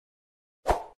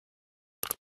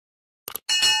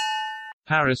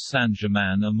Paris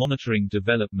Saint-Germain are monitoring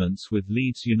developments with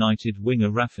Leeds United winger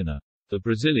Raphinha. The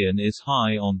Brazilian is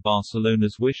high on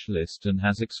Barcelona's wish list and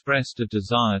has expressed a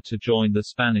desire to join the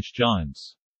Spanish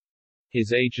giants.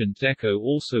 His agent Deco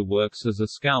also works as a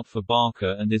scout for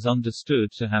Barca and is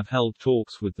understood to have held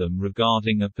talks with them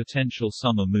regarding a potential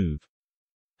summer move.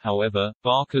 However,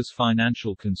 Barca's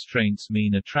financial constraints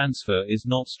mean a transfer is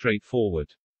not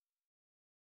straightforward.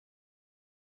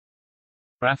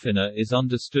 Raphinha is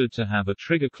understood to have a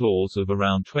trigger clause of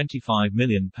around £25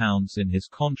 million in his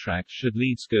contract should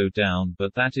Leeds go down,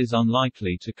 but that is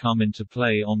unlikely to come into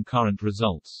play on current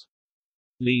results.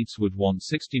 Leeds would want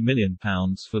 £60 million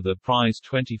for the prized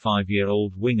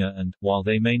 25-year-old winger and, while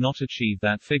they may not achieve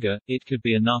that figure, it could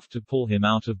be enough to pull him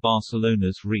out of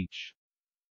Barcelona's reach.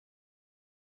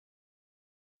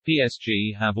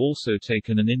 PSG have also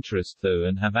taken an interest though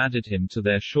and have added him to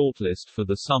their shortlist for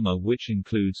the summer, which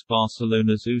includes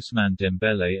Barcelona's Ousmane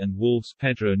Dembele and Wolves'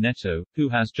 Pedro Neto, who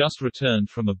has just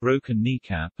returned from a broken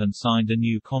kneecap and signed a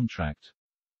new contract.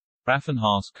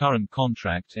 Raphinha's current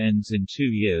contract ends in 2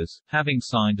 years, having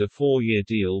signed a 4-year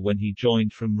deal when he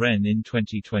joined from Rennes in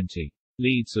 2020.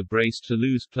 Leeds are braced to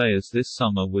lose players this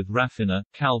summer, with Raphinha,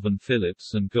 Calvin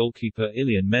Phillips and goalkeeper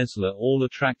Ilyan Mesler all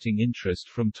attracting interest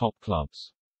from top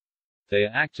clubs. They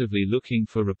are actively looking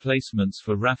for replacements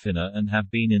for Raphinha and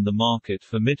have been in the market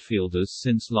for midfielders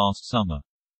since last summer.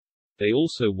 They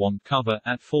also want cover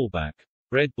at fullback.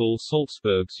 Red Bull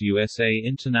Salzburg's USA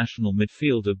international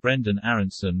midfielder Brendan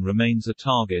Aronson remains a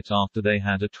target after they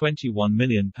had a £21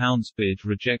 million bid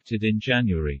rejected in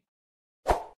January.